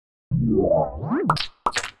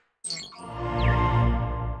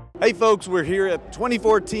Hey folks, we're here at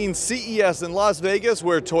 2014 CES in Las Vegas,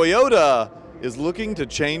 where Toyota is looking to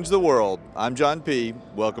change the world. I'm John P.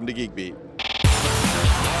 Welcome to Geek Beat.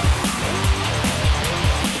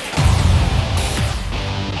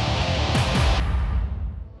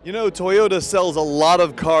 You know, Toyota sells a lot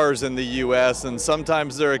of cars in the US, and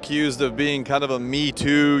sometimes they're accused of being kind of a me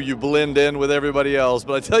too, you blend in with everybody else.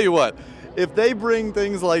 But I tell you what, if they bring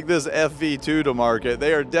things like this FV2 to market,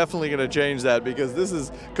 they are definitely going to change that, because this is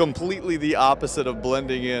completely the opposite of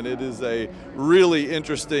blending in. It is a really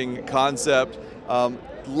interesting concept.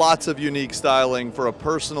 Lots of unique styling for a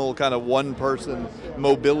personal kind of one-person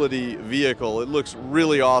mobility vehicle. It looks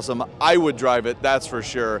really awesome. I would drive it, that's for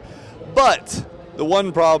sure. But the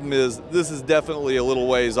one problem is this is definitely a little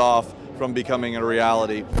ways off from becoming a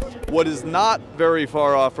reality. What is not very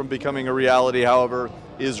far off from becoming a reality, however,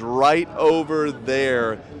 is right over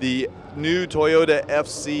there, the new Toyota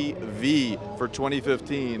FCV for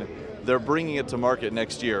 2015. They're bringing it to market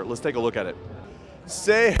next year. Let's take a look at it.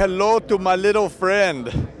 Say hello to my little friend.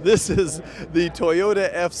 This is the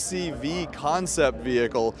Toyota FCV concept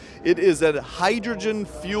vehicle. It is a hydrogen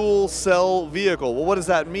fuel cell vehicle. Well, what does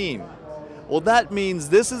that mean? Well, that means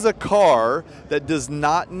this is a car that does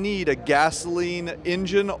not need a gasoline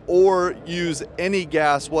engine or use any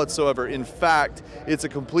gas whatsoever. In fact, it's a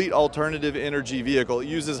complete alternative energy vehicle. It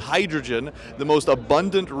uses hydrogen, the most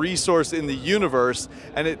abundant resource in the universe,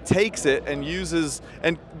 and it takes it and uses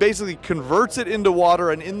and basically converts it into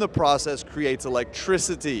water, and in the process creates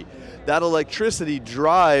electricity. That electricity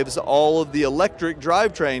drives all of the electric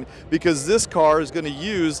drivetrain, because this car is going to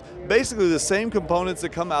use basically the same components that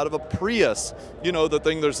come out of a Prius. You know, the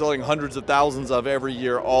thing they're selling hundreds of thousands of every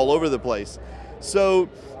year all over the place. So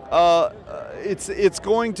it's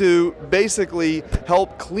going to basically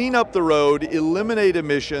help clean up the road, eliminate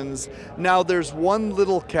emissions. Now there's one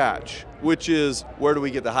little catch, which is, where do we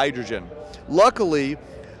get the hydrogen? Luckily,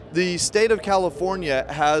 the state of California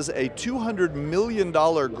has a $200 million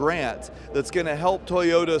grant that's going to help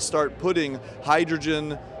Toyota start putting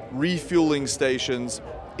hydrogen refueling stations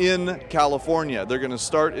in California. They're going to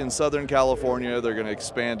start in Southern California, they're going to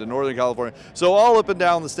expand to Northern California, so all up and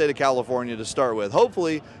down the state of California to start with.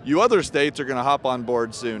 Hopefully, you other states are going to hop on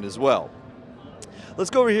board soon as well. Let's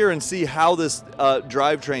go over here and see how this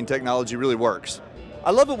drivetrain technology really works.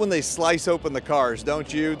 I love it when they slice open the cars,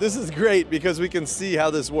 don't you? This is great because we can see how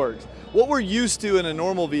this works. What we're used to in a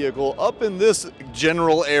normal vehicle, up in this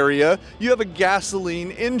general area, you have a gasoline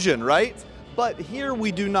engine, right? But here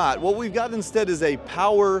we do not. What we've got instead is a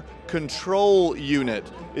power control unit.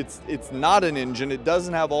 It's not an engine. It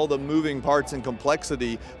doesn't have all the moving parts and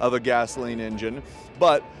complexity of a gasoline engine,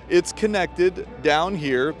 but it's connected down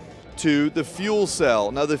here to the fuel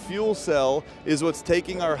cell. Now the fuel cell is what's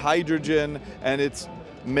taking our hydrogen and it's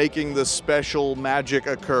making the special magic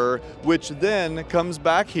occur, which then comes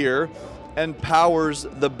back here and powers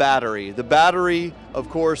the battery. The battery, of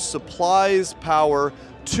course, supplies power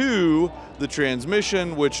to the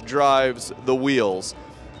transmission, which drives the wheels.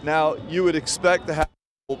 Now you would expect to have,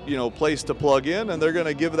 you know, place to plug in, and they're going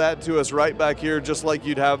to give that to us right back here, just like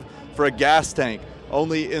you'd have for a gas tank.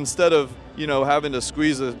 Only instead of, you know, having to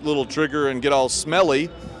squeeze a little trigger and get all smelly,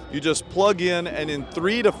 you just plug in, and in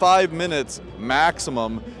 3 to 5 minutes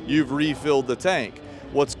maximum, you've refilled the tank.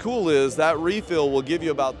 What's cool is that refill will give you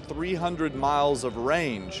about 300 miles of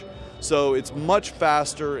range. So it's much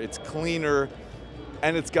faster, it's cleaner,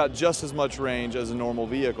 and it's got just as much range as a normal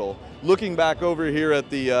vehicle. Looking back over here at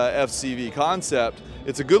the FCV concept,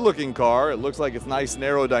 it's a good looking car. It looks like it's nice and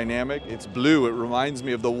aerodynamic. It's blue. It reminds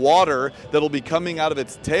me of the water that'll be coming out of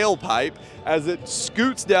its tailpipe as it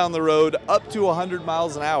scoots down the road up to 100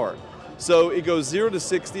 miles an hour. So it goes 0 to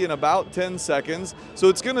 60 in about 10 seconds. So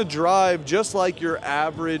it's gonna drive just like your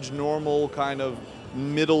average, normal kind of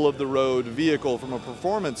middle of the road vehicle from a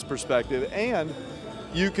performance perspective, and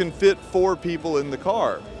you can fit 4 people in the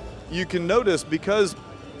car. You can notice because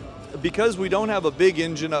we don't have a big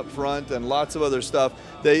engine up front and lots of other stuff,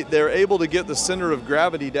 they're able to get the center of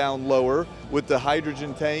gravity down lower with the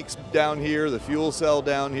hydrogen tanks down here, the fuel cell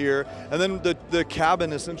down here, and then the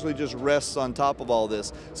cabin essentially just rests on top of all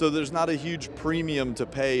this. So there's not a huge premium to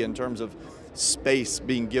pay in terms of space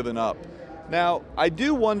being given up. Now, I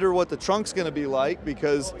do wonder what the trunk's going to be like,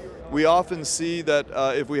 because we often see that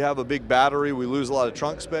if we have a big battery, we lose a lot of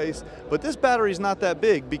trunk space. But this battery is not that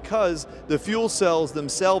big, because the fuel cells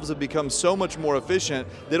themselves have become so much more efficient.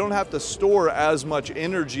 They don't have to store as much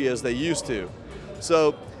energy as they used to.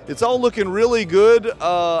 So it's all looking really good.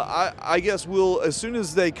 I guess we'll, as soon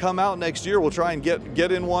as they come out next year, we'll try and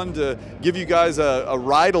get in one to give you guys a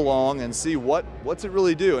ride along and see what's it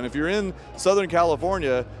really do. And if you're in Southern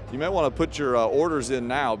California, you might want to put your orders in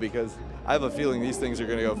now, because I have a feeling these things are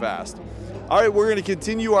going to go fast. All right, we're going to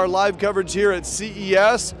continue our live coverage here at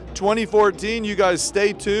CES 2014. You guys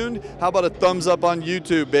stay tuned. How about a thumbs up on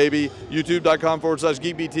YouTube, baby?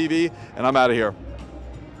 youtube.com/GeekBeat TV, and I'm out of here.